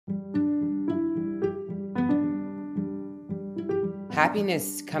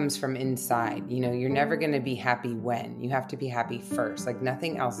happiness comes from inside. You're never going to be happy when. You have to be happy first. Like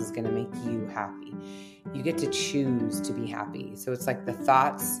nothing else is going to make you happy. You get to choose to be happy. So it's like the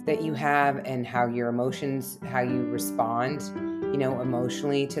thoughts that you have and how your emotions, how you respond,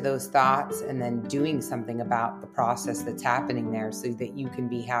 emotionally to those thoughts, and then doing something about the process that's happening there so that you can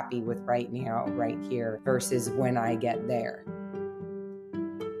be happy with right now, right here, versus when I get there.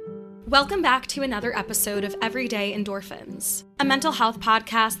 Welcome back to another episode of Everyday Endorphins, a mental health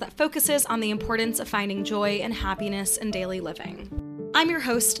podcast that focuses on the importance of finding joy and happiness in daily living. I'm your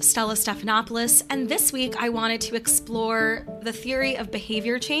host, Stella Stephanopoulos, and this week I wanted to explore the theory of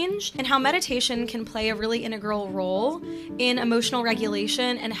behavior change and how meditation can play a really integral role in emotional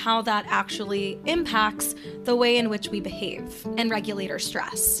regulation and how that actually impacts the way in which we behave and regulate our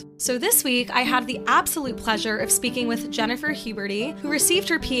stress. So this week, I had the absolute pleasure of speaking with Jennifer Huberty, who received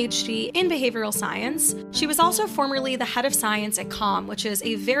her PhD in behavioral science. She was also formerly the head of science at Calm, which is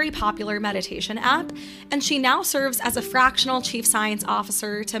a very popular meditation app, and she now serves as a fractional chief science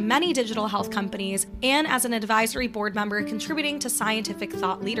officer to many digital health companies and as an advisory board member contributing to scientific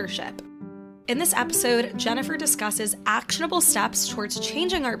thought leadership. In this episode, Jennifer discusses actionable steps towards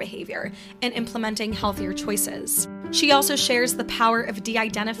changing our behavior and implementing healthier choices. She also shares the power of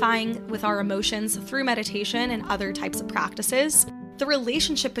de-identifying with our emotions through meditation and other types of practices, the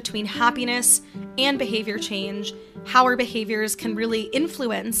relationship between happiness and behavior change, how our behaviors can really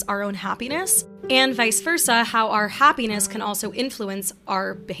influence our own happiness, and vice versa, how our happiness can also influence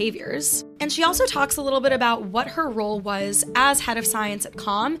our behaviors. And she also talks a little bit about what her role was as head of science at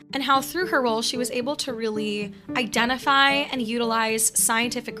Calm and how through her role she was able to really identify and utilize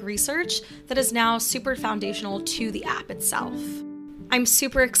scientific research that is now super foundational to the app itself. I'm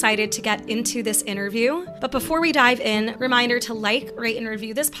super excited to get into this interview, but before we dive in, reminder to like, rate, and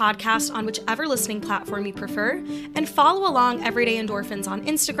review this podcast on whichever listening platform you prefer, and follow along Everyday Endorphins on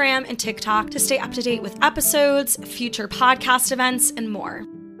Instagram and TikTok to stay up to date with episodes, future podcast events, and more.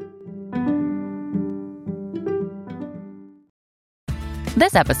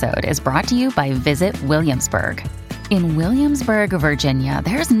 This episode is brought to you by Visit Williamsburg. In Williamsburg, Virginia,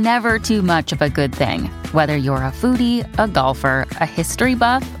 there's never too much of a good thing. Whether you're a foodie, a golfer, a history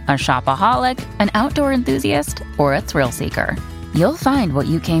buff, a shopaholic, an outdoor enthusiast, or a thrill seeker, you'll find what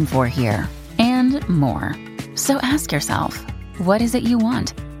you came for here and more. So ask yourself, what is it you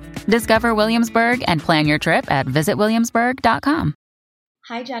want? Discover Williamsburg and plan your trip at visitwilliamsburg.com.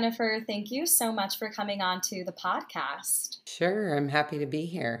 Hi, Jennifer. Thank you so much for coming on to the podcast. Sure, I'm happy to be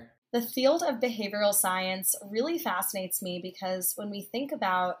here. The field of behavioral science really fascinates me because when we think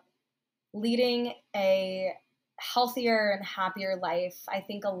about leading a healthier and happier life, I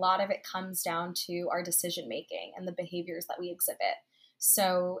think a lot of it comes down to our decision making and the behaviors that we exhibit.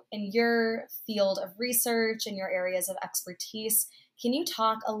 So in your field of research and your areas of expertise, can you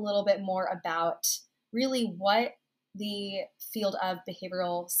talk a little bit more about really what the field of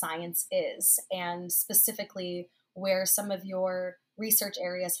behavioral science is and specifically where some of your research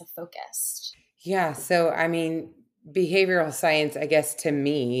areas have focused? Yeah. So, behavioral science, I guess, to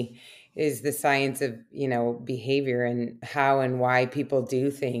me is the science of, behavior and how and why people do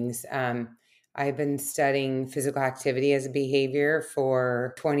things. I've been studying physical activity as a behavior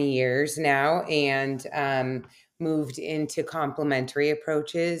for 20 years now and moved into complementary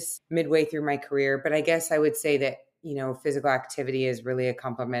approaches midway through my career. But I guess I would say that physical activity is really a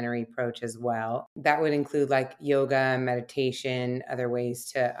complementary approach as well. That would include like yoga, meditation, other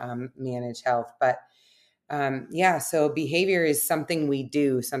ways to manage health. But so behavior is something we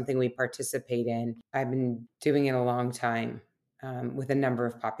do, something we participate in. I've been doing it a long time with a number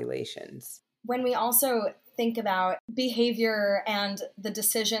of populations. When we also think about behavior and the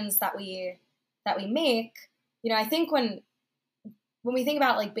decisions that we make, I think when we think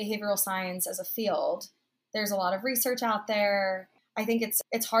about like behavioral science as a field, there's a lot of research out there. I think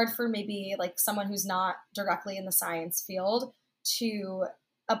it's hard for maybe like someone who's not directly in the science field to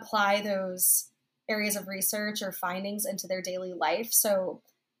apply those areas of research or findings into their daily life. So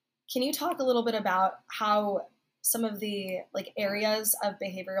can you talk a little bit about how some of the like areas of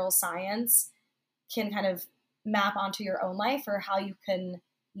behavioral science can kind of map onto your own life, or how you can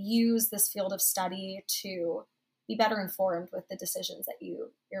use this field of study to be better informed with the decisions that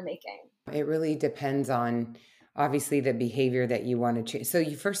you're making? It really depends on obviously the behavior that you want to change. So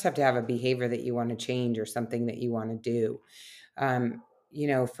you first have to have a behavior that you want to change or something that you want to do.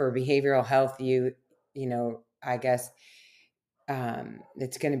 For behavioral health, I guess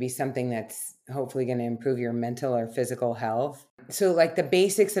it's going to be something that's hopefully going to improve your mental or physical health. So like the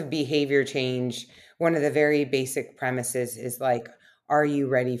basics of behavior change, one of the very basic premises is like, are you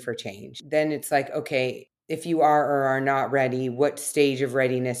ready for change? Then it's like, okay, if you are or are not ready, what stage of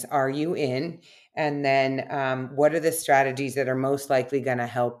readiness are you in? And then what are the strategies that are most likely going to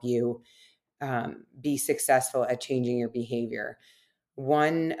help you be successful at changing your behavior?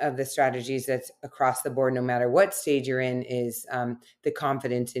 One of the strategies that's across the board, no matter what stage you're in, is the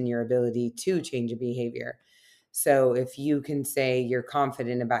confidence in your ability to change a behavior. So if you can say you're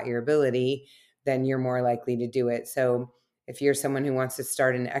confident about your ability, then you're more likely to do it. So if you're someone who wants to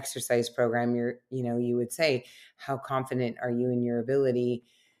start an exercise program, you would say, how confident are you in your ability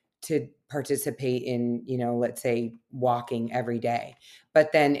to participate in, let's say walking every day?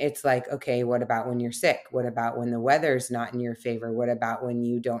 But then it's like, okay, what about when you're sick? What about when the weather's not in your favor? What about when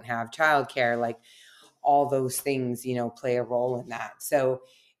you don't have childcare? Like all those things, play a role in that. So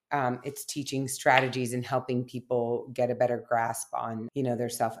it's teaching strategies and helping people get a better grasp on, their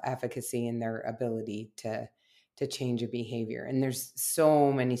self-efficacy and their ability to change a behavior. And there's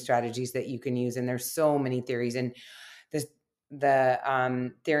so many strategies that you can use, and there's so many theories. And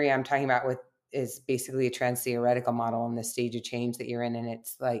the theory I'm talking about is basically a trans-theoretical model in the stage of change that you're in. And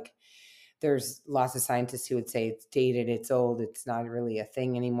it's like, there's lots of scientists who would say it's dated, it's old, it's not really a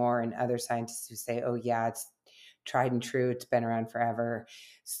thing anymore. And other scientists who say, oh yeah, it's tried and true, it's been around forever.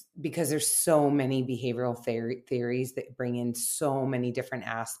 Because there's so many behavioral theories that bring in so many different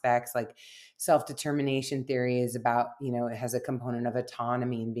aspects. Like self-determination theory is about, it has a component of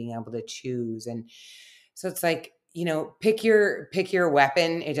autonomy and being able to choose. And so it's like, pick your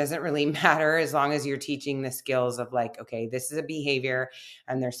weapon. It doesn't really matter as long as you're teaching the skills of like, okay, this is a behavior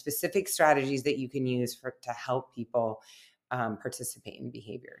and there's specific strategies that you can use to help people participate in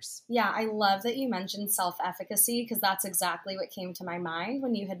behaviors. Yeah, I love that you mentioned self-efficacy, because that's exactly what came to my mind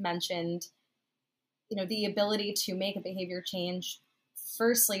when you had mentioned, the ability to make a behavior change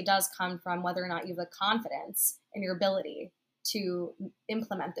firstly does come from whether or not you have the confidence in your ability to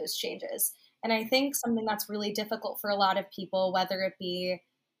implement those changes. And I think something that's really difficult for a lot of people, whether it be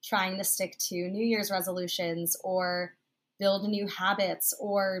trying to stick to New Year's resolutions or build new habits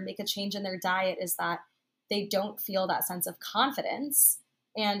or make a change in their diet, is that they don't feel that sense of confidence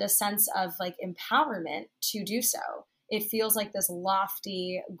and a sense of like empowerment to do so. It feels like this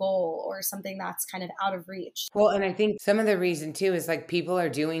lofty goal or something that's kind of out of reach. Well, and I think some of the reason too is like people are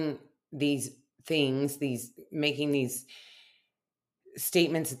doing these things, making these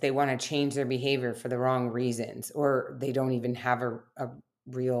statements that they want to change their behavior for the wrong reasons, or they don't even have a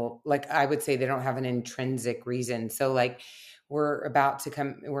real, like I would say they don't have an intrinsic reason. So like we're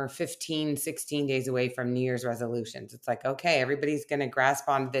 15, 16 days away from New Year's resolutions. It's like, okay, everybody's going to grasp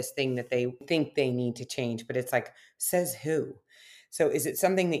on this thing that they think they need to change, but it's like, says who? So is it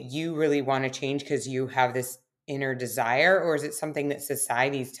something that you really want to change because you have this inner desire, or is it something that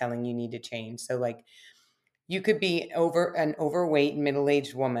society's telling you need to change? So like, you could be an overweight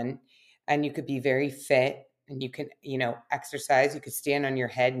middle-aged woman, and you could be very fit, and you can, exercise, you could stand on your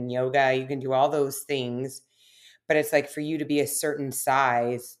head in yoga, you can do all those things. But it's like, for you to be a certain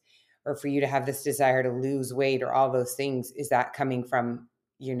size, or for you to have this desire to lose weight, or all those things, is that coming from,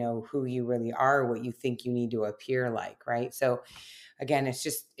 who you really are, what you think you need to appear like, right? So again, it's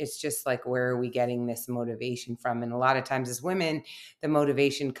just like, where are we getting this motivation from? And a lot of times as women, the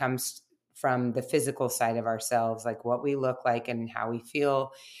motivation comes from the physical side of ourselves, like what we look like and how we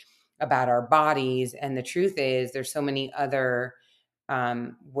feel about our bodies. And the truth is, there's so many other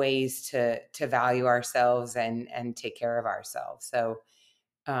ways to value ourselves and take care of ourselves. So,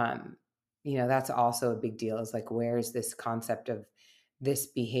 that's also a big deal, is like, where is this concept of this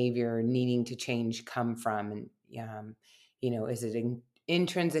behavior needing to change come from? And, is it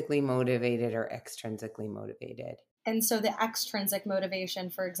intrinsically motivated or extrinsically motivated? And so the extrinsic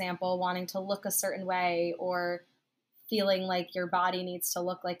motivation, for example, wanting to look a certain way or feeling like your body needs to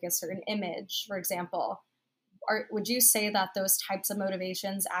look like a certain image, for example, would you say that those types of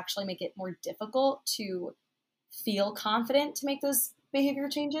motivations actually make it more difficult to feel confident to make those behavior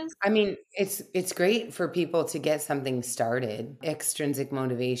changes? I mean, it's great for people to get something started. Extrinsic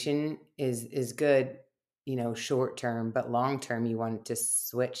motivation is good, short term, but long term, you want to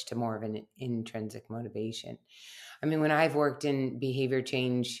switch to more of an intrinsic motivation. I mean, when I've worked in behavior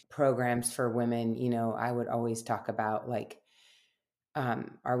change programs for women, I would always talk about like,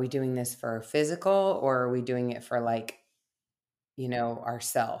 are we doing this for physical, or are we doing it for like,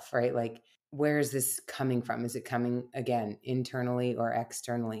 ourself, right? Like, where is this coming from? Is it coming, again, internally or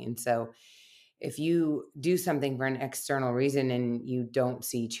externally? And so if you do something for an external reason and you don't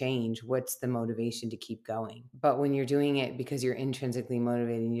see change, what's the motivation to keep going? But when you're doing it because you're intrinsically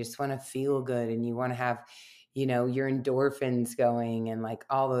motivated and you just want to feel good and you want to have, your endorphins going and like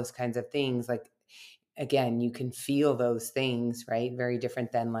all those kinds of things, like again, you can feel those things, right? Very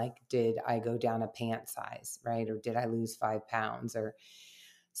different than like, did I go down a pant size, right? Or did I lose 5 pounds? Or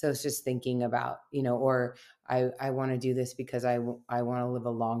so it's just thinking about, or I want to do this because I want to live a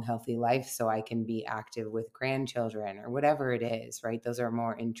long, healthy life so I can be active with grandchildren or whatever it is, right? Those are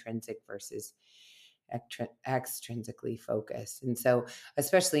more intrinsic versus extrinsically focused. And so,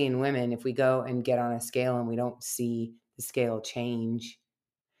 especially in women, if we go and get on a scale and we don't see the scale change,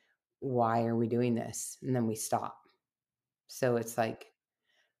 why are we doing this? And then we stop. So it's like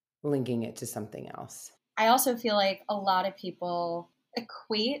linking it to something else. I also feel like a lot of people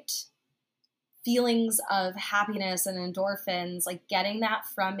equate feelings of happiness and endorphins, like getting that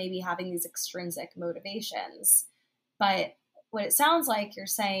from maybe having these extrinsic motivations. But what it sounds like you're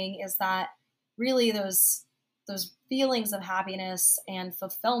saying is that really those feelings of happiness and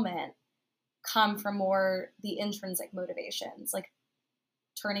fulfillment come from more the intrinsic motivations, like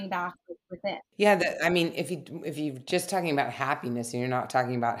turning back within. Yeah, I mean, if you're just talking about happiness and you're not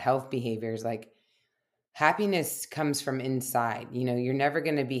talking about health behaviors, like happiness comes from inside. You're never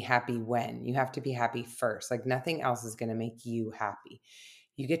going to be happy when you have to be happy first. Like nothing else is going to make you happy.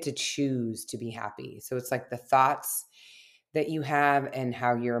 You get to choose to be happy. So it's like the thoughts that you have and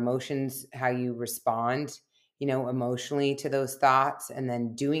how your emotions, how you respond, emotionally to those thoughts, and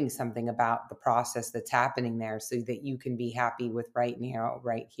then doing something about the process that's happening there so that you can be happy with right now,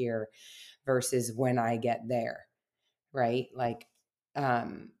 right here, versus when I get there. Right. Like,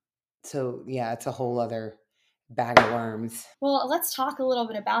 so yeah, it's a whole other bag of worms. Well, let's talk a little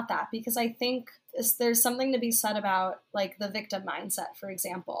bit about that, because I think there's something to be said about like the victim mindset, for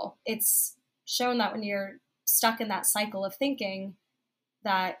example. It's shown that when you're stuck in that cycle of thinking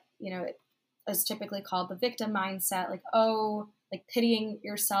that, it is typically called the victim mindset, like, oh, like pitying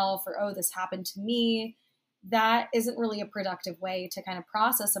yourself, or, oh, this happened to me. That isn't really a productive way to kind of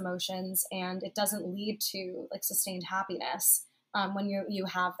process emotions, and it doesn't lead to like sustained happiness when you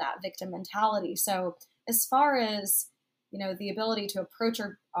have that victim mentality. So as far as, the ability to approach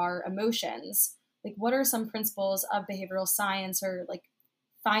our emotions, like what are some principles of behavioral science or like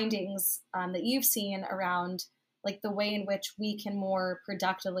findings that you've seen around like the way in which we can more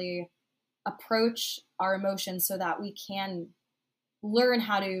productively approach our emotions so that we can learn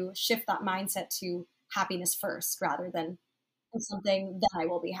how to shift that mindset to happiness first rather than something, then I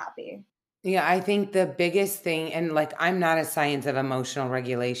will be happy? Yeah, I think the biggest thing, and like I'm not a science of emotional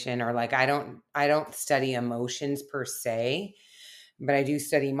regulation, or like I don't study emotions per se, but I do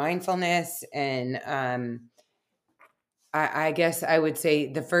study mindfulness. And I guess I would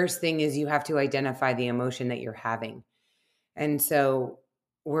say the first thing is you have to identify the emotion that you're having. And so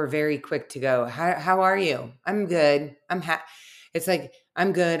we're very quick to go, how are you? I'm good. It's like,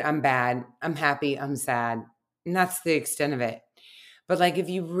 I'm good. I'm bad. I'm happy. I'm sad. And that's the extent of it. But like, if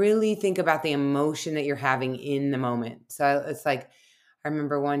you really think about the emotion that you're having in the moment. So it's like, I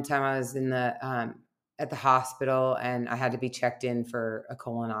remember one time I was at the hospital and I had to be checked in for a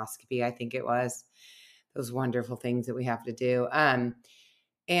colonoscopy. I think it was those wonderful things that we have to do.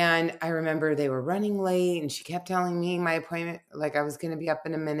 And I remember they were running late and she kept telling me my appointment, like I was going to be up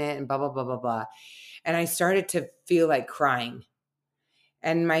in a minute and blah, blah, blah, blah, blah. And I started to feel like crying.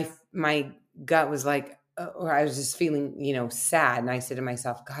 And my gut was like, or I was just feeling, sad. And I said to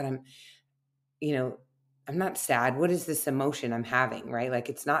myself, God, I'm not sad. What is this emotion I'm having? Right? Like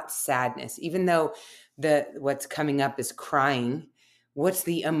it's not sadness, even though what's coming up is crying. What's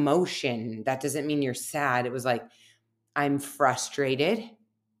the emotion? That doesn't mean you're sad. It was like, I'm frustrated.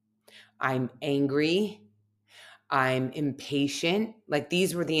 I'm angry. I'm impatient. Like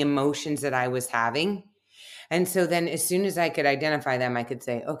these were the emotions that I was having. And so then as soon as I could identify them, I could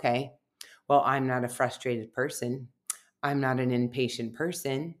say, okay, well, I'm not a frustrated person. I'm not an impatient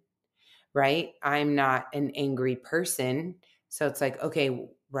person, right? I'm not an angry person. So it's like, okay,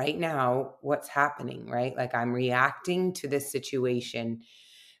 right now, what's happening, right? Like I'm reacting to this situation,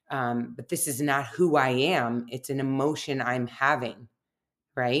 but this is not who I am. It's an emotion I'm having,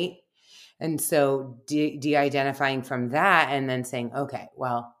 right? And so de-identifying from that and then saying, okay,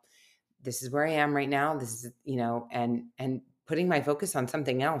 well, this is where I am right now. This is, and putting my focus on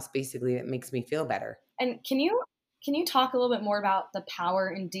something else basically that makes me feel better. And can you talk a little bit more about the power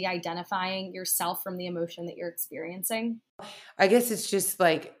in de-identifying yourself from the emotion that you're experiencing? I guess it's just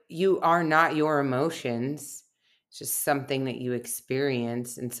like you are not your emotions. It's just something that you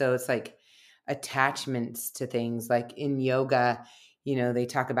experience. And so it's like attachments to things. Like in yoga, they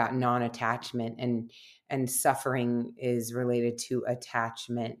talk about non-attachment, and suffering is related to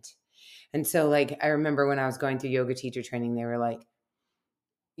attachment. And so like I remember when I was going through yoga teacher training, they were like,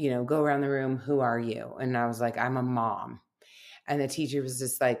 go around the room, who are you? And I was like, I'm a mom. And the teacher was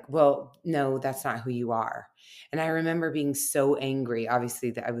just like, well, no, that's not who you are. And I remember being so angry.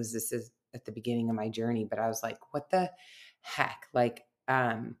 Obviously, that this is at the beginning of my journey, but I was like, what the heck? Like,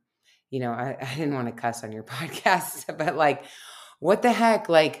 I didn't want to cuss on your podcast, but like, what the heck?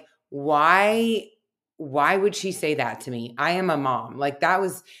 Like, why would she say that to me? I am a mom. Like that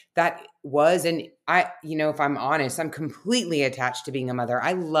was, and if I'm honest, I'm completely attached to being a mother.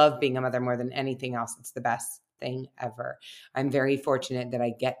 I love being a mother more than anything else. It's the best thing ever. I'm very fortunate that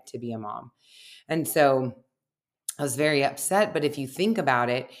I get to be a mom. And so I was very upset. But if you think about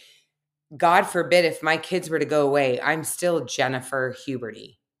it, God forbid if my kids were to go away, I'm still Jennifer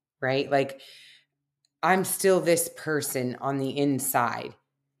Huberty, right? Like I'm still this person on the inside.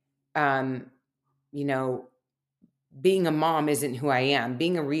 Being a mom isn't who I am.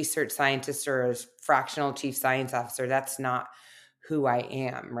 Being a research scientist or a fractional chief science officer, that's not who I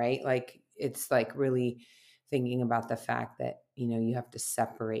am, right? Like it's like really thinking about the fact that, you have to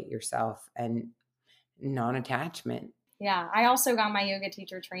separate yourself and non-attachment. Yeah, I also got my yoga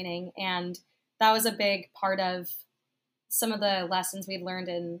teacher training, and that was a big part of some of the lessons we'd learned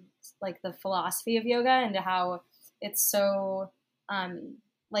in like the philosophy of yoga and how it's so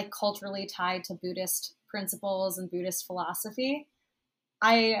like culturally tied to Buddhist principles and Buddhist philosophy.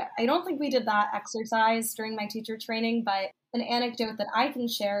 I don't think we did that exercise during my teacher training, but an anecdote that I can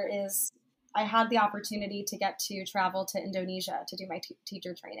share is I had the opportunity to get to travel to Indonesia to do my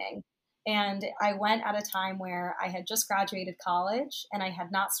teacher training. And I went at a time where I had just graduated college and I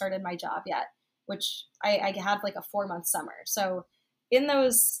had not started my job yet, which I had like a 4-month summer. So in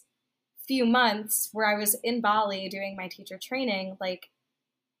those few months where I was in Bali doing my teacher training, like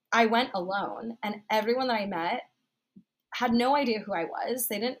I went alone, and everyone that I met had no idea who I was.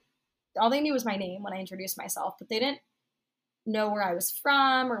 All they knew was my name when I introduced myself, but they didn't know where I was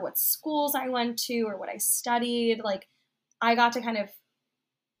from or what schools I went to or what I studied. Like I got to kind of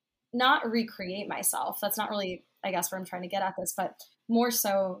not recreate myself. That's not really, I guess, where I'm trying to get at this, but more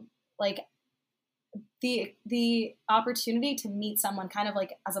so like the opportunity to meet someone kind of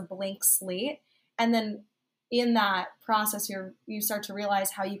like as a blank slate. And then in that process, you start to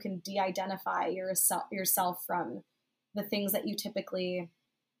realize how you can de-identify yourself from the things that you typically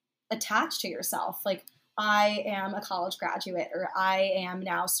attach to yourself. Like I am a college graduate, or I am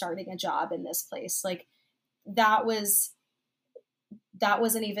now starting a job in this place. Like that wasn't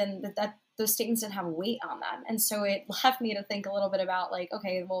even that those statements didn't have weight on them. And so it left me to think a little bit about like,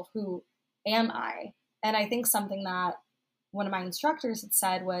 okay, well, who am I? And I think something that one of my instructors had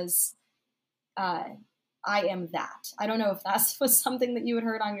said was, I am that. I don't know if that was something that you had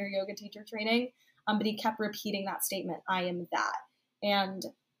heard on your yoga teacher training, but he kept repeating that statement, I am that. And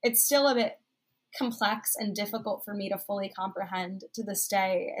it's still a bit complex and difficult for me to fully comprehend to this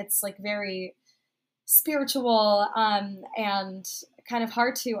day. It's like very spiritual and kind of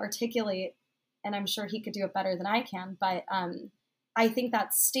hard to articulate. And I'm sure he could do it better than I can. But I think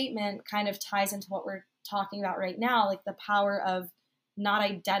that statement kind of ties into what we're talking about right now, like the power of not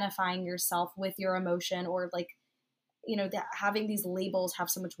identifying yourself with your emotion, or like, having these labels have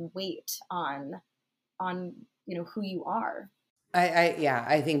so much weight on who you are.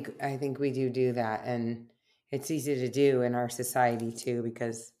 I think we do that, and it's easy to do in our society too,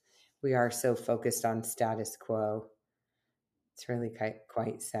 because we are so focused on status quo. It's really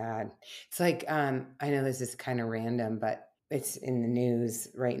quite sad. It's like, I know this is kind of random, but it's in the news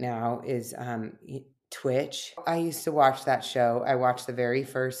right now, is Twitch. I used to watch that show. I watched the very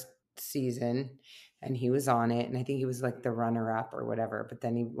first season, and he was on it, and I think he was like the runner-up or whatever, but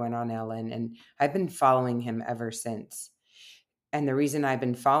then he went on Ellen, and I've been following him ever since. And the reason I've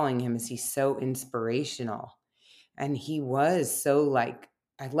been following him is he's so inspirational, and he was so like,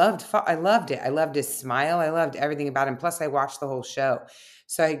 I loved it. I loved his smile. I loved everything about him. Plus I watched the whole show.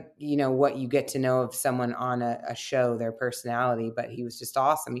 So what you get to know of someone on a show, their personality, but he was just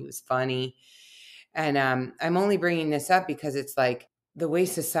awesome. He was funny. And I'm only bringing this up because it's like the way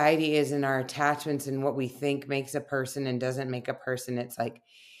society is in our attachments and what we think makes a person and doesn't make a person. It's like,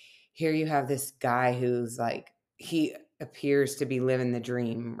 here you have this guy who's like, he appears to be living the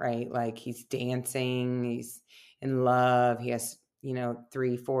dream, right? Like he's dancing, he's in love. He has,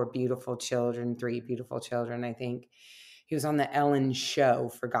 3 beautiful children, I think. He was on the Ellen show,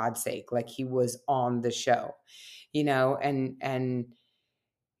 for God's sake. Like he was on the show, and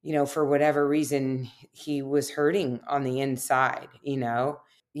for whatever reason, he was hurting on the inside,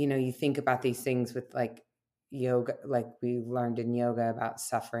 you think about these things with like yoga, like we learned in yoga about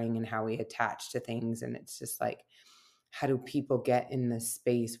suffering and how we attach to things. And it's just like, how do people get in this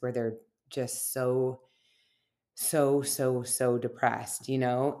space where they're just so depressed,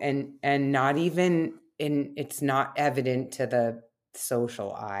 and not even and it's not evident to the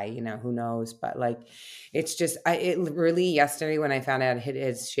social eye, who knows, but like, it's just, it really, yesterday when I found out it had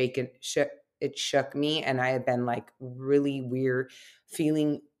it shook me. And I had been like really weird,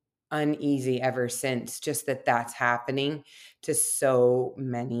 feeling uneasy ever since, just that's happening to so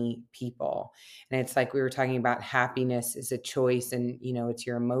many people. And it's like, we were talking about happiness is a choice and, it's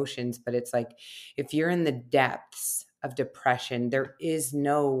your emotions, but it's like, if you're in the depths of depression, there's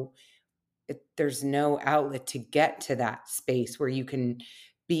no outlet to get to that space where you can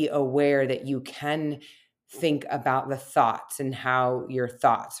be aware that you can think about the thoughts and how your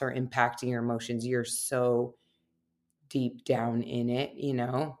thoughts are impacting your emotions. You're so deep down in it,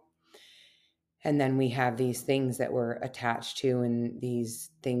 And then we have these things that we're attached to, and these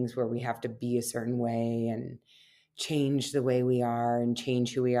things where we have to be a certain way and change the way we are and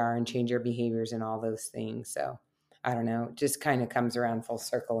change who we are and change our behaviors and all those things. So I don't know, it just kind of comes around full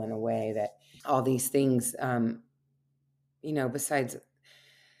circle in a way that all these things, besides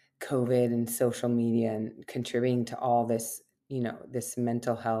COVID and social media and contributing to all this, this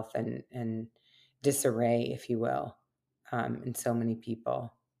mental health and disarray, if you will, in so many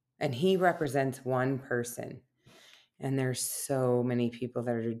people. And he represents one person. And there's so many people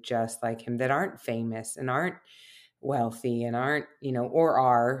that are just like him that aren't famous and aren't wealthy and aren't, or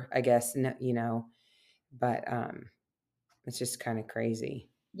are, I guess, but it's just kind of crazy.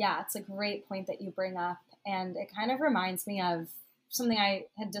 Yeah, it's a great point that you bring up. And it kind of reminds me of something I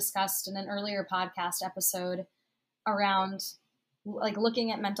had discussed in an earlier podcast episode around like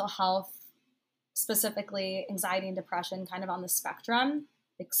looking at mental health, specifically anxiety and depression, kind of on the spectrum.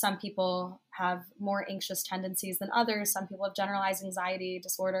 Like some people have more anxious tendencies than others. Some people have generalized anxiety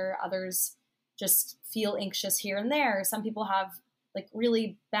disorder. Others just feel anxious here and there. Some people have like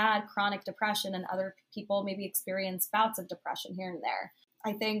really bad chronic depression, and other people maybe experience bouts of depression here and there.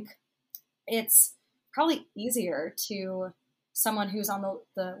 I think it's probably easier to someone who's on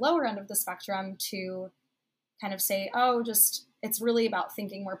the lower end of the spectrum to kind of say, oh, just it's really about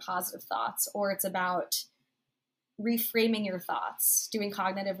thinking more positive thoughts, or it's about reframing your thoughts, doing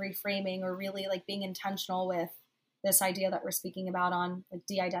cognitive reframing, or really like being intentional with this idea that we're speaking about on like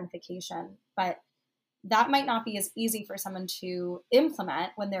de-identification. But that might not be as easy for someone to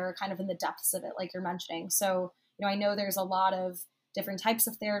implement when they're kind of in the depths of it, like you're mentioning. So, I know there's a lot of different types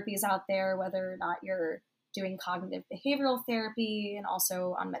of therapies out there, whether or not you're doing cognitive behavioral therapy and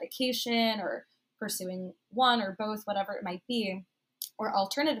also on medication or pursuing one or both, whatever it might be, or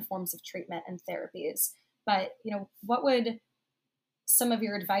alternative forms of treatment and therapies. But, what would some of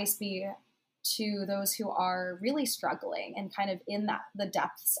your advice be to those who are really struggling and kind of in the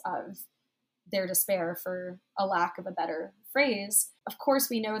depths of their despair, for a lack of a better phrase? Of course,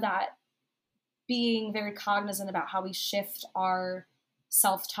 we know that being very cognizant about how we shift our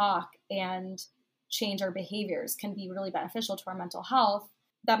self-talk and change our behaviors can be really beneficial to our mental health.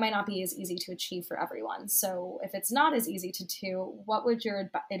 That might not be as easy to achieve for everyone. So if it's not as easy to do, what would your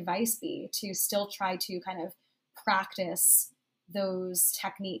advice be to still try to kind of practice those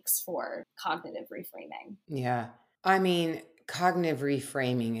techniques for cognitive reframing? Yeah. I mean, cognitive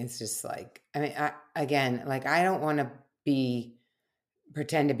reframing is just like, I don't want to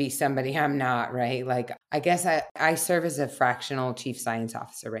pretend to be somebody I'm not, right? Like, I guess I serve as a fractional chief science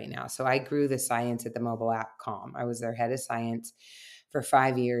officer right now. So I grew the science at the mobile app Calm. I was their head of science for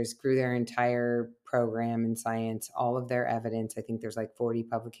 5 years, grew their entire program in science, all of their evidence. I think there's like 40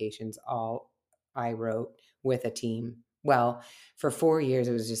 publications, all I wrote with a team. Well, for 4 years,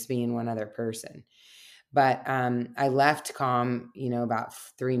 it was just me and one other person. But I left Calm, about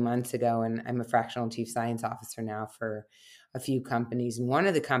 3 months ago, and I'm a fractional chief science officer now for a few companies. And one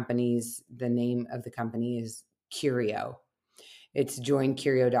of the companies, the name of the company is Curio. It's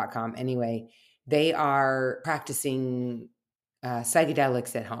joincurio.com. Anyway, they are practicing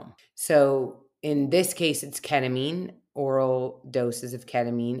psychedelics at home. So in this case, it's ketamine, oral doses of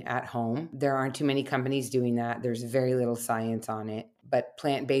ketamine at home. There aren't too many companies doing that. There's very little science on it. But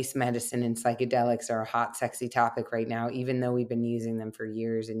plant-based medicine and psychedelics are a hot, sexy topic right now, even though we've been using them for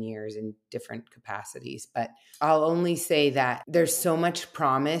years and years in different capacities. But I'll only say that there's so much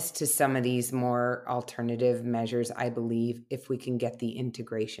promise to some of these more alternative measures, I believe, if we can get the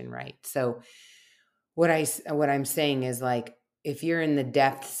integration right. So what I'm saying is, like, if you're in the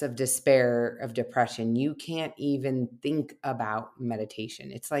depths of despair, of depression, you can't even think about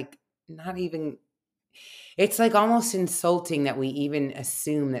meditation. It's like it's like almost insulting that we even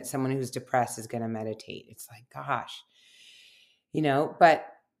assume that someone who's depressed is going to meditate. It's like, gosh,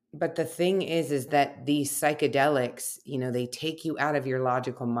 but the thing is that these psychedelics, they take you out of your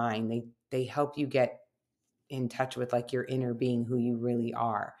logical mind. They help you get in touch with like your inner being, who you really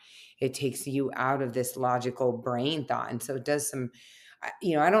are. It takes you out of this logical brain thought. And so it does some,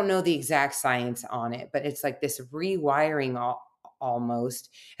 I don't know the exact science on it, but it's like this rewiring almost.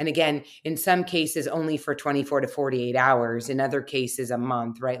 And again, in some cases, only for 24 to 48 hours, in other cases, a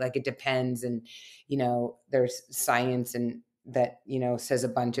month, right? Like it depends. And, there's science and that, says a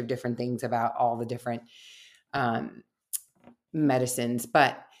bunch of different things about all the different medicines.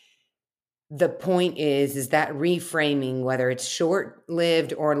 But the point is that reframing, whether it's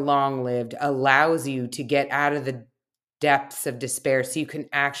short-lived or long-lived, allows you to get out of the depths of despair so you can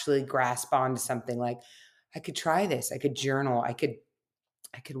actually grasp onto something like, I could try this. I could journal. I could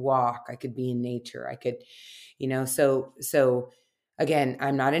walk. I could be in nature. I could, so again,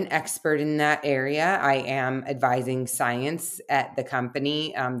 I'm not an expert in that area. I am advising science at the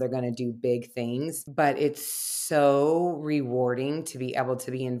company. They're going to do big things, but it's so rewarding to be able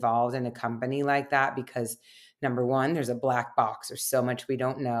to be involved in a company like that because number one, there's a black box. There's so much we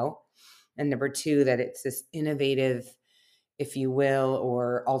don't know. And number two, that it's this innovative, if you will,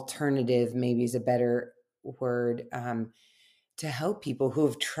 or alternative, maybe is a better word, to help people who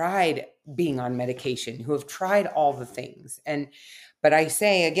have tried being on medication, who have tried all the things. But I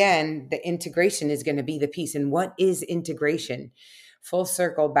say again, the integration is going to be the piece. And what is integration? Full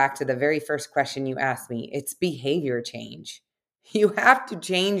circle back to the very first question you asked me. It's behavior change. You have to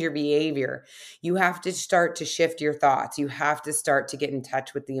change your behavior. You have to start to shift your thoughts. You have to start to get in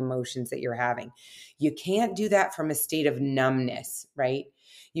touch with the emotions that you're having. You can't do that from a state of numbness, right?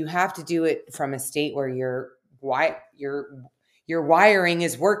 You have to do it from a state where your wiring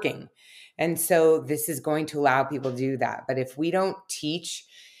is working. And so this is going to allow people to do that. But if we don't teach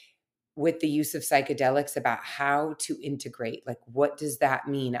with the use of psychedelics about how to integrate, like, what does that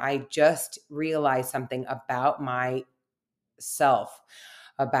mean? I just realized something about myself,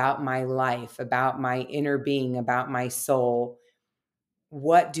 about my life, about my inner being, about my soul.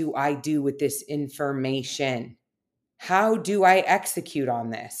 What do I do with this information? How do I execute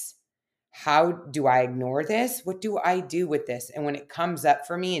on this? How do I ignore this? What do I do with this? And when it comes up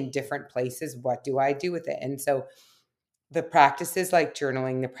for me in different places, what do I do with it? And so the practices like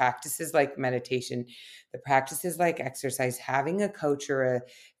journaling, the practices like meditation, the practices like exercise, having a coach or a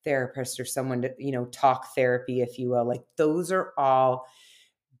therapist or someone to, talk therapy, if you will, like those are all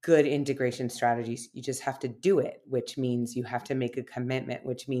good integration strategies. You just have to do it, which means you have to make a commitment,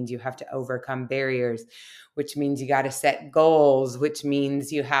 which means you have to overcome barriers, which means you got to set goals, which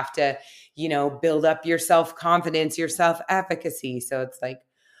means you have to, build up your self-confidence, your self-efficacy. So it's like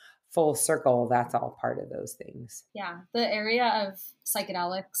full circle. That's all part of those things. Yeah. The area of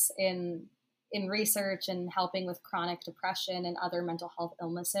psychedelics in research and helping with chronic depression and other mental health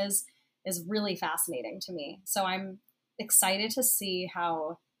illnesses is really fascinating to me. So I'm excited to see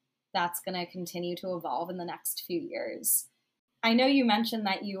how that's going to continue to evolve in the next few years. I know you mentioned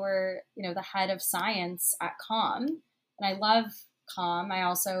that you were, the head of science at Calm, and I love Calm. I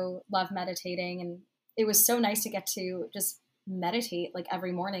also love meditating, and it was so nice to get to just meditate like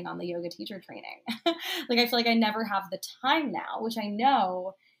every morning on the yoga teacher training. Like, I feel like I never have the time now, which I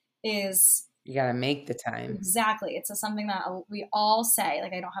know is... You got to make the time. Exactly. It's something that we all say,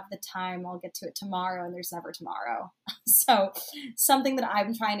 like, I don't have the time. I'll get to it tomorrow, and there's never tomorrow. So something that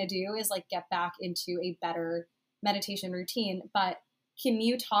I'm trying to do is like get back into a better meditation routine. But can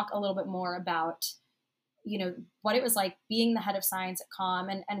you talk a little bit more about, what it was like being the head of science at Calm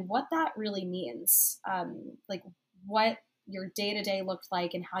and what that really means? Like what your day-to-day looked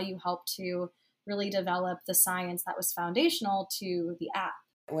like and how you helped to really develop the science that was foundational to the app.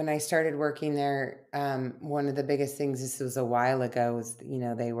 When I started working there, one of the biggest things, this was a while ago, was,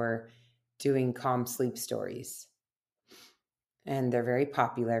 they were doing Calm sleep stories. And they're very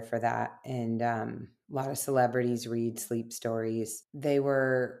popular for that. And a lot of celebrities read sleep stories. They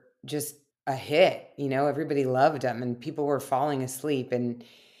were just a hit, everybody loved them and people were falling asleep. And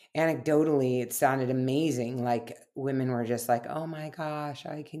anecdotally, it sounded amazing. Like women were just like, oh my gosh,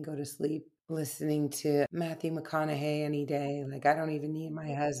 I can go to sleep listening to Matthew McConaughey any day. Like, I don't even need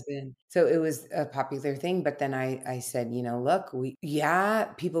my husband. So it was a popular thing. But then I said, look,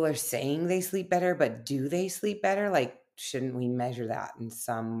 people are saying they sleep better, but do they sleep better? Like, shouldn't we measure that in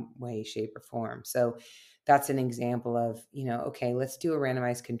some way, shape, or form? So that's an example of, okay, let's do a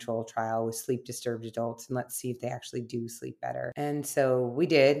randomized control trial with sleep disturbed adults and let's see if they actually do sleep better. And so we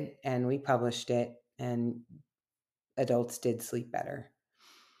did, and we published it, and adults did sleep better.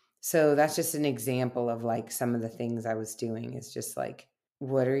 So that's just an example of like some of the things I was doing is just like,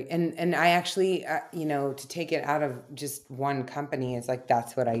 and I actually, to take it out of just one company, it's like,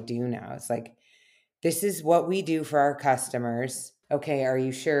 that's what I do now. It's like, this is what we do for our customers. Okay, are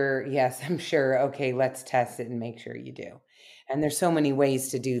you sure? Yes, I'm sure. Okay, let's test it and make sure you do. And there's so many ways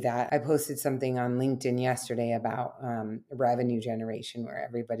to do that. I posted something on LinkedIn yesterday about revenue generation, where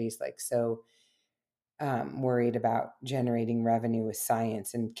everybody's like so worried about generating revenue with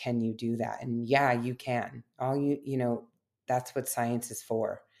science, and can you do that? And yeah, you can. That's what science is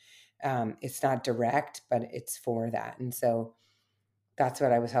for. It's not direct, but it's for that. And so that's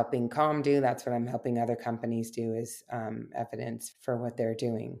what I was helping Calm do. That's what I'm helping other companies do, is evidence for what they're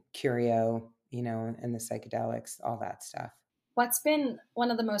doing. Curio, and the psychedelics, all that stuff. What's been one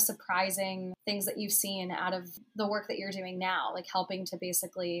of the most surprising things that you've seen out of the work that you're doing now, like helping to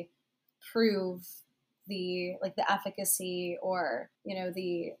basically prove the efficacy or,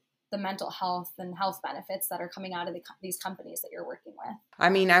 the mental health and health benefits that are coming out of these companies that you're working with? I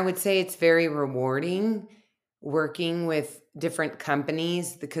mean, I would say it's very rewarding working with different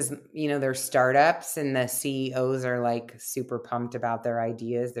companies because, they're startups and the CEOs are like super pumped about their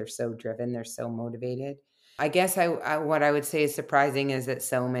ideas. They're so driven. They're so motivated. I guess what I would say is surprising is that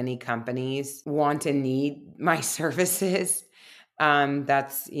so many companies want and need my services.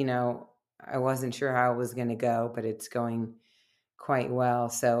 That's, I wasn't sure how it was going to go, but it's going quite well.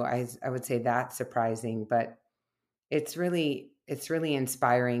 So I would say that's surprising, but it's really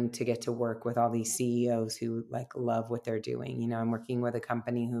inspiring to get to work with all these CEOs who like love what they're doing. I'm working with a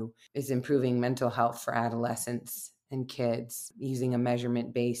company who is improving mental health for adolescents and kids using a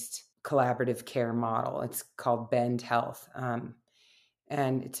measurement-based collaborative care model. It's called Bend Health.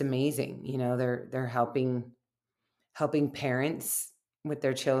 And it's amazing. They're helping parents with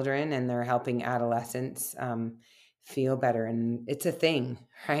their children, and they're helping adolescents feel better. And it's a thing,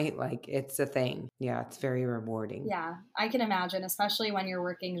 right? Like it's a thing. Yeah, it's very rewarding. Yeah, I can imagine, especially when you're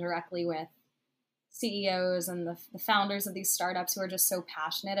working directly with CEOs and the founders of these startups who are just so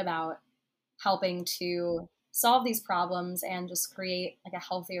passionate about helping to solve these problems and just create like a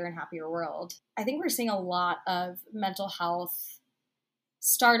healthier and happier world. I think we're seeing a lot of mental health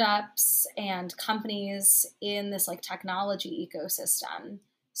startups and companies in this like technology ecosystem.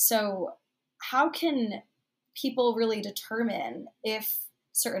 So how can people really determine if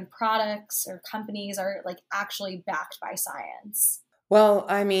certain products or companies are like actually backed by science? Well,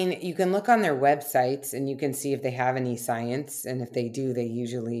 I mean, you can look on their websites and you can see if they have any science. And if they do, they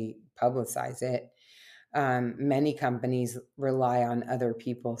usually publicize it. Many companies rely on other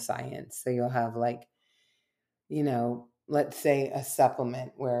people's science. So you'll have like, let's say a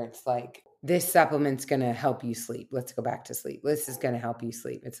supplement where it's like, this supplement's going to help you sleep. Let's go back to sleep. This is going to help you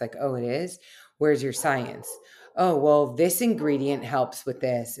sleep. It's like, oh, it is? Where's your science? Oh, well, this ingredient helps with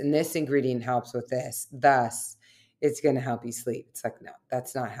this, and this ingredient helps with this. Thus, it's going to help you sleep. It's like, no,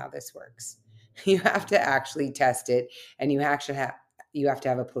 that's not how this works. You have to actually test it, and you have to have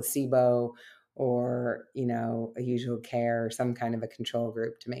a placebo or, a usual care or some kind of a control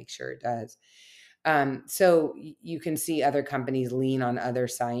group to make sure it does. So you can see other companies lean on other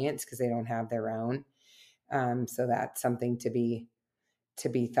science because they don't have their own. So that's something to be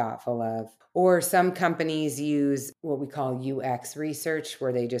thoughtful of. Or some companies use what we call UX research,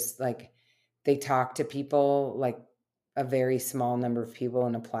 where they just like, they talk to people, like a very small number of people,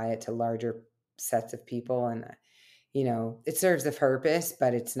 and apply it to larger sets of people. And, it serves a purpose,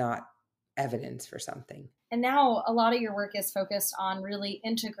 but it's not evidence for something. And now a lot of your work is focused on really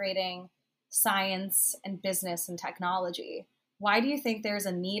integrating science and business and technology. Why do you think there's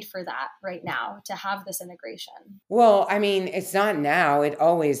a need for that right now, to have this integration? Well, I mean, it's not now. It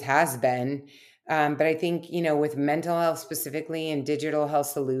always has been. But I think, with mental health specifically and digital health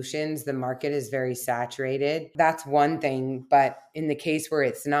solutions, the market is very saturated. That's one thing. But in the case where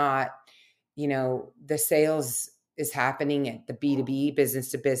it's not, the sales is happening at the B2B, business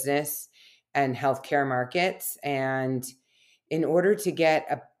to business, and healthcare markets. And in order to get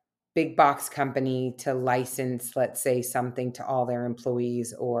a big box company to license, let's say, something to all their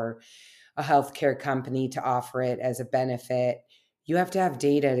employees, or a healthcare company to offer it as a benefit, you have to have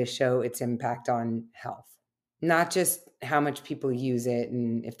data to show its impact on health, not just how much people use it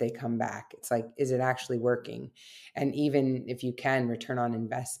and if they come back. It's like, is it actually working? And even if you can, return on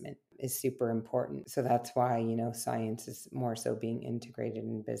investment is super important. So that's why, science is more so being integrated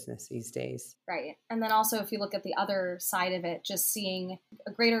in business these days. Right. And then also, if you look at the other side of it, just seeing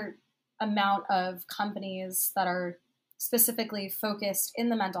a greater amount of companies that are specifically focused in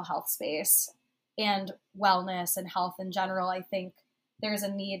the mental health space and wellness and health in general. I think there's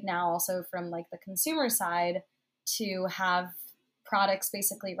a need now also from like the consumer side to have products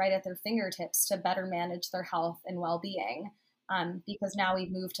basically right at their fingertips to better manage their health and well-being. Because now we've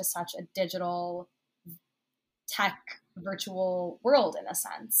moved to such a digital tech virtual world in a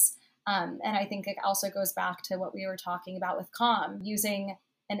sense. And I think it also goes back to what we were talking about with Calm, using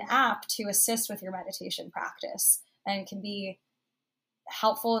an app to assist with your meditation practice, and can be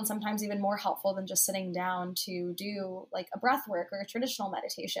helpful and sometimes even more helpful than just sitting down to do like a breath work or a traditional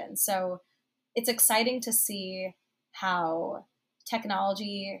meditation. So it's exciting to see how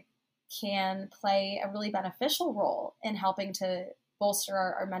technology can play a really beneficial role in helping to bolster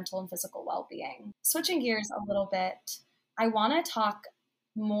our mental and physical well-being. Switching gears a little bit, I want to talk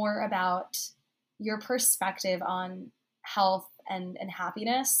more about your perspective on health and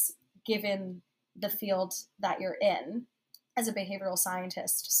happiness, given the field that you're in as a behavioral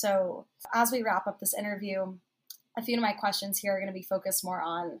scientist. So as we wrap up this interview, a few of my questions here are going to be focused more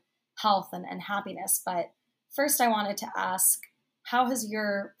on health and happiness. But first, I wanted to ask, how has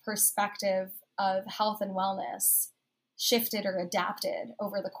your perspective of health and wellness shifted or adapted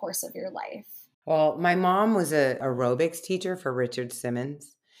over the course of your life? Well, my mom was an aerobics teacher for Richard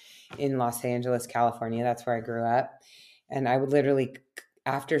Simmons in Los Angeles, California. That's where I grew up. And I would literally,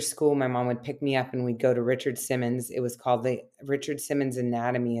 after school, my mom would pick me up and we'd go to Richard Simmons. It was called the Richard Simmons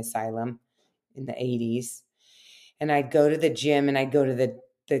Anatomy Asylum in the 80s. And I'd go to the gym and I'd go to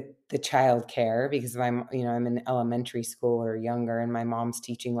the child care because I'm in elementary school or younger, and my mom's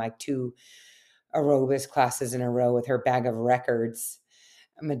teaching like 2 aerobics classes in a row with her bag of records,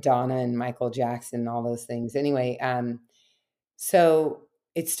 Madonna and Michael Jackson, all those things. Anyway, so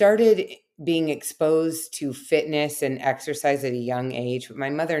it started being exposed to fitness and exercise at a young age. But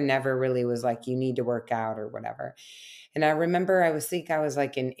my mother never really was like, you need to work out or whatever. And I remember I was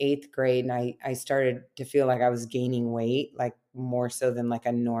like in 8th grade, and I started to feel like I was gaining weight, like more so than like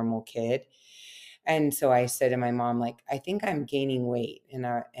a normal kid. And so I said to my mom, like, I think I'm gaining weight.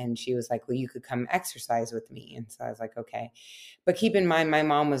 And she was like, well, you could come exercise with me. And so I was like, okay. But keep in mind, my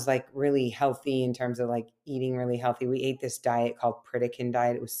mom was like really healthy in terms of like eating really healthy. We ate this diet called Pritikin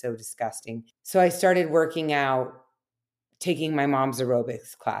diet. It was so disgusting. So I started working out, taking my mom's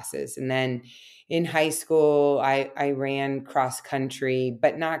aerobics classes. And then in high school, I ran cross country,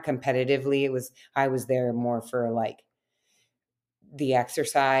 but not competitively. I was there more for like the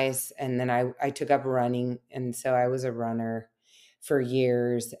exercise. And then I took up running. And so I was a runner for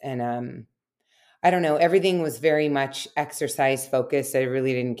years. And I don't know, everything was very much exercise focused. I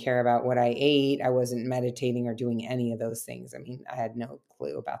really didn't care about what I ate. I wasn't meditating or doing any of those things. I mean, I had no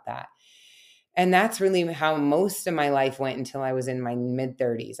clue about that. And that's really how most of my life went until I was in my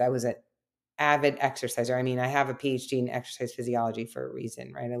mid-30s. I was an avid exerciser. I mean, I have a PhD in exercise physiology for a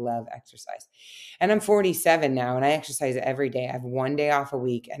reason, right? I love exercise. And I'm 47 now, and I exercise every day. I have 1 day off a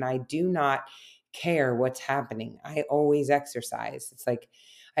week, and I do not care what's happening. I always exercise. It's like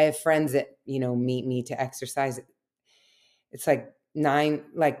I have friends that, meet me to exercise. It's like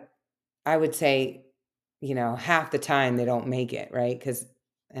I would say, half the time they don't make it, right?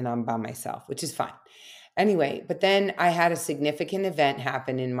 And I'm by myself, which is fine. Anyway, but then I had a significant event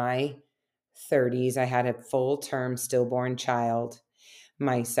happen in my 30s. I had a full-term stillborn child.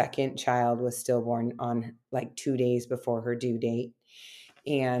 My second child was stillborn on like 2 days before her due date.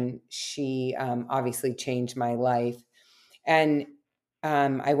 And she obviously changed my life. And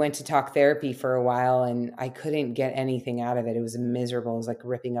I went to talk therapy for a while, and I couldn't get anything out of it. It was miserable. It was like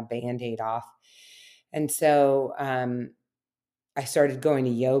ripping a Band-Aid off. And so I started going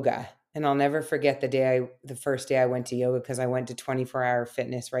to yoga, and I'll never forget the first day I went to yoga, because I went to 24-hour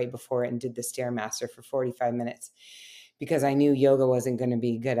fitness right before it and did the Stairmaster for 45 minutes because I knew yoga wasn't going to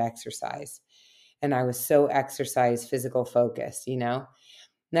be good exercise. And I was so exercise physical focused, And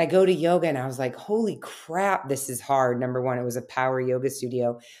I go to yoga and I was like, holy crap, this is hard. Number one, it was a power yoga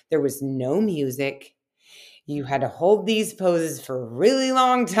studio. There was no music. You had to hold these poses for a really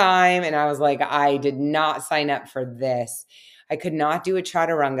long time. And I was like, I did not sign up for this. I could not do a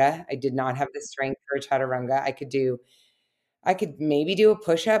chaturanga. I did not have the strength for a chaturanga. I could maybe do a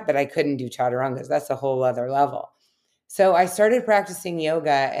push-up, but I couldn't do chaturangas. That's a whole other level. So I started practicing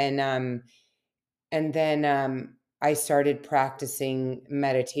yoga, and then I started practicing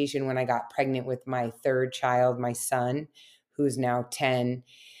meditation when I got pregnant with my 3rd child, my son, who's now 10.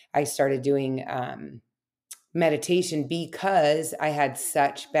 I started doing meditation because I had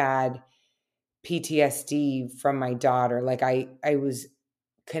such bad PTSD from my daughter. Like I was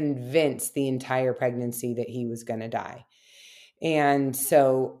convinced the entire pregnancy that he was going to die. And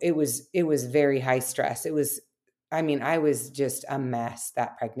so it was very high stress. I was just a mess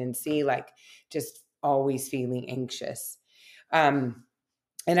that pregnancy, like just always feeling anxious.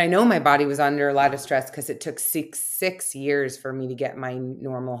 And I know my body was under a lot of stress because it took six years for me to get my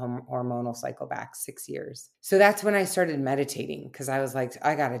normal hormonal cycle back, 6 years. So that's when I started meditating, because I was like,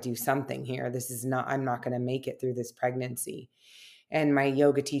 I got to do something here. I'm not going to make it through this pregnancy. And my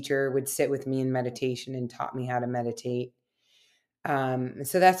yoga teacher would sit with me in meditation and taught me how to meditate.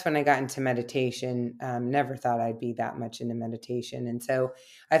 So that's when I got into meditation. Never thought I'd be that much into meditation. And so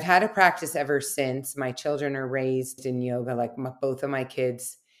I've had a practice ever since. My children are raised in yoga. Like both of my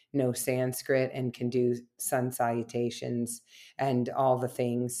kids know Sanskrit and can do sun salutations and all the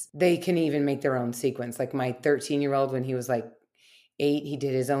things. They can even make their own sequence. Like my 13-year-old, when he was like 8, he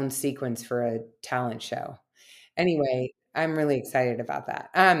did his own sequence for a talent show. Anyway, I'm really excited about that.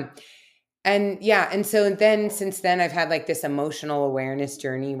 And yeah, and so then since then I've had like this emotional awareness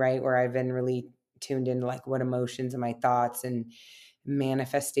journey, right? Where I've been really tuned into like what emotions and my thoughts and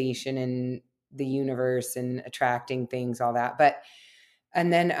manifestation and the universe and attracting things, all that.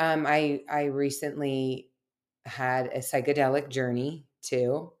 And then I recently had a psychedelic journey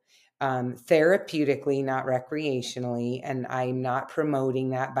too, therapeutically, not recreationally. And I'm not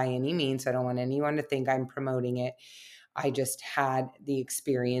promoting that by any means. I don't want anyone to think I'm promoting it. I just had the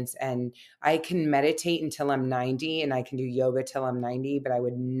experience, and I can meditate until I'm 90 and I can do yoga till I'm 90, but I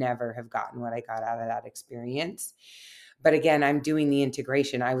would never have gotten what I got out of that experience. But again, I'm doing the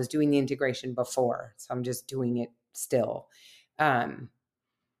integration. I was doing the integration before, so I'm just doing it still.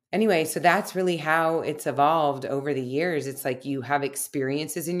 Anyway, so that's really how it's evolved over the years. It's like you have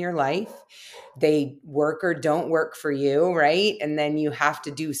experiences in your life. They work or don't work for you, right? And then you have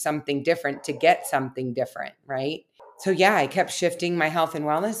to do something different to get something different, right? So yeah, I kept shifting my health and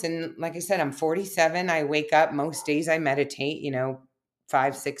wellness. And like I said, I'm 47. I wake up most days, I meditate,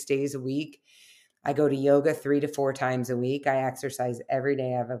 5-6 days a week. I go to yoga 3 to 4 times a week. I exercise every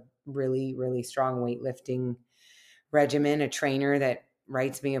day. I have a really, really strong weightlifting regimen, a trainer that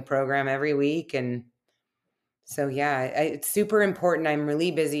writes me a program every week. And so, yeah, it's super important. I'm really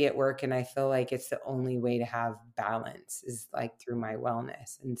busy at work, and I feel like it's the only way to have balance is like through my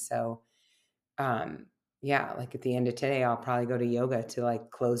wellness. And so, yeah, like at the end of today, I'll probably go to yoga to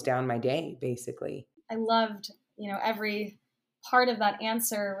like close down my day, basically. I loved, every part of that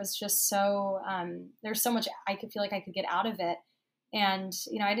answer was just so, there's so much I could feel like I could get out of it. And,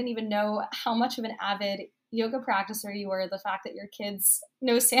 I didn't even know how much of an avid yoga practicer you were. The fact that your kids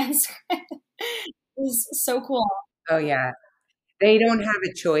know Sanskrit is so cool. Oh, yeah. They don't have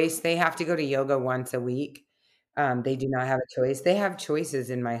a choice. They have to go to yoga once a week. They do not have a choice. They have choices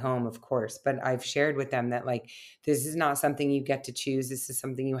in my home, of course, but I've shared with them that like, this is not something you get to choose. This is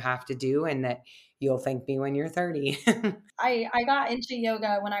something you have to do, and that you'll thank me when you're 30. I got into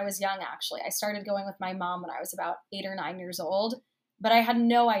yoga when I was young, actually. I started going with my mom when I was about 8 or 9 years old, but I had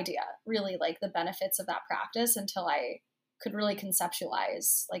no idea really like the benefits of that practice until I could really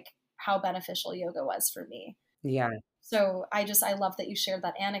conceptualize like how beneficial yoga was for me. Yeah. So I love that you shared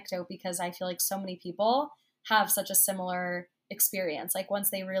that anecdote, because I feel like so many people have such a similar experience. Like once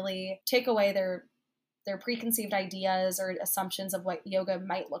they really take away their preconceived ideas or assumptions of what yoga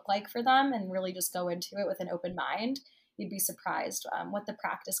might look like for them and really just go into it with an open mind, you'd be surprised what the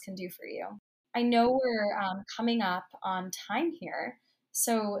practice can do for you. I know we're coming up on time here.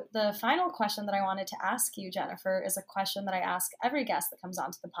 So the final question that I wanted to ask you, Jennifer, is a question that I ask every guest that comes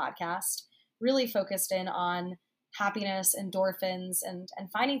onto the podcast, really focused in on happiness, endorphins, and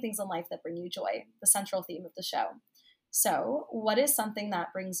finding things in life that bring you joy, the central theme of the show. So what is something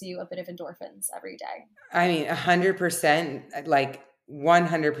that brings you a bit of endorphins every day? I mean, 100%, like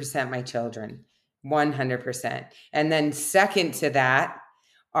 100% my children, 100%. And then second to that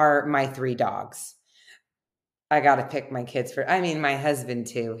are my 3 dogs. I got to pick my kids my husband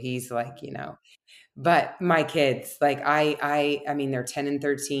too. He's like, but my kids, like I mean, they're 10 and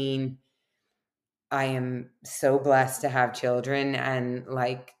 13. I am so blessed to have children, and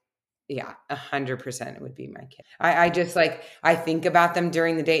like, yeah, 100% it would be my kid. I just like, I think about them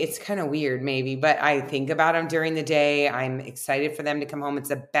during the day. It's kind of weird maybe, but I think about them during the day. I'm excited for them to come home. It's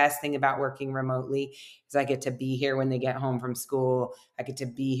the best thing about working remotely is I get to be here when they get home from school. I get to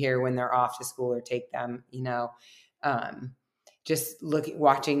be here when they're off to school or take them, just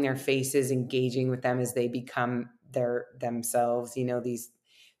watching their faces, engaging with them as they become themselves, these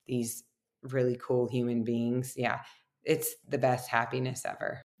really cool human beings. Yeah. It's the best happiness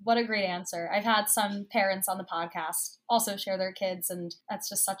ever. What a great answer. I've had some parents on the podcast also share their kids, and that's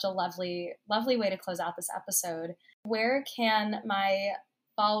just such a lovely, lovely way to close out this episode. Where can my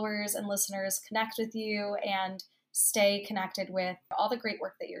followers and listeners connect with you and stay connected with all the great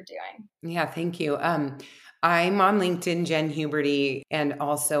work that you're doing? Yeah, thank you. I'm on LinkedIn, Jen Huberty, and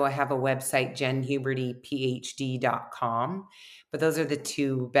also I have a website, jenhubertyphd.com. But those are the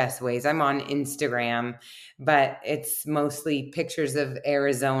 2 best ways. I'm on Instagram, but it's mostly pictures of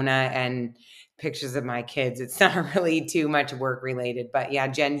Arizona and pictures of my kids. It's not really too much work related, but yeah,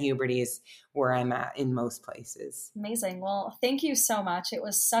 Jen Huberty is where I'm at in most places. Amazing. Well, thank you so much. It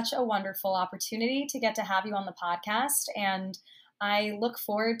was such a wonderful opportunity to get to have you on the podcast. And I look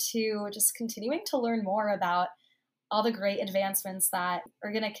forward to just continuing to learn more about all the great advancements that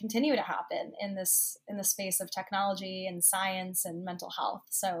are going to continue to happen in the space of technology and science and mental health.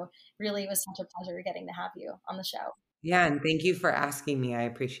 So really, it was such a pleasure getting to have you on the show. Yeah, and thank you for asking me. I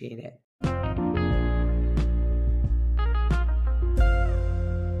appreciate it.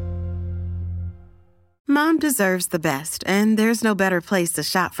 Mom deserves the best, and there's no better place to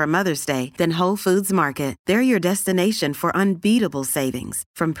shop for Mother's Day than Whole Foods Market. They're your destination for unbeatable savings,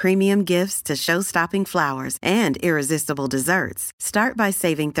 from premium gifts to show-stopping flowers and irresistible desserts. Start by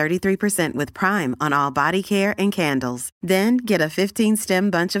saving 33% with Prime on all body care and candles. Then get a 15-stem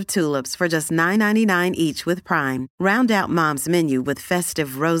bunch of tulips for just $9.99 each with Prime. Round out Mom's menu with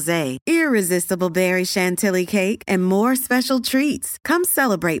festive rosé, irresistible berry chantilly cake, and more special treats. Come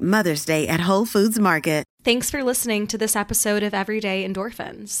celebrate Mother's Day at Whole Foods Market. Thanks for listening to this episode of Everyday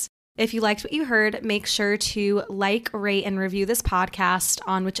Endorphins. If you liked what you heard, make sure to like, rate, and review this podcast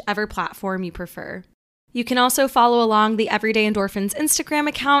on whichever platform you prefer. You can also follow along the Everyday Endorphins Instagram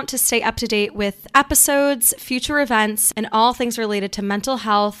account to stay up to date with episodes, future events, and all things related to mental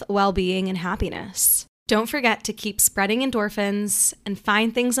health, well-being, and happiness. Don't forget to keep spreading endorphins and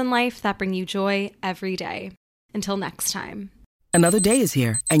find things in life that bring you joy every day. Until next time. Another day is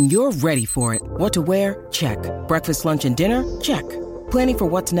here, and you're ready for it. What to wear? Check. Breakfast, lunch, and dinner? Check. Planning for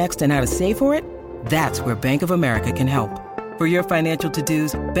what's next and how to save for it? That's where Bank of America can help. For your financial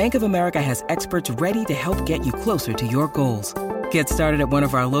to-dos, Bank of America has experts ready to help get you closer to your goals. Get started at one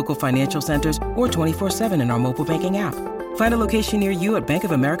of our local financial centers or 24/7 in our mobile banking app. Find a location near you at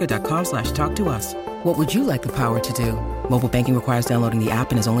bankofamerica.com/talktous. What would you like the power to do? Mobile banking requires downloading the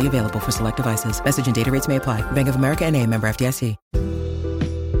app and is only available for select devices. Message and data rates may apply. Bank of America NA, member FDIC.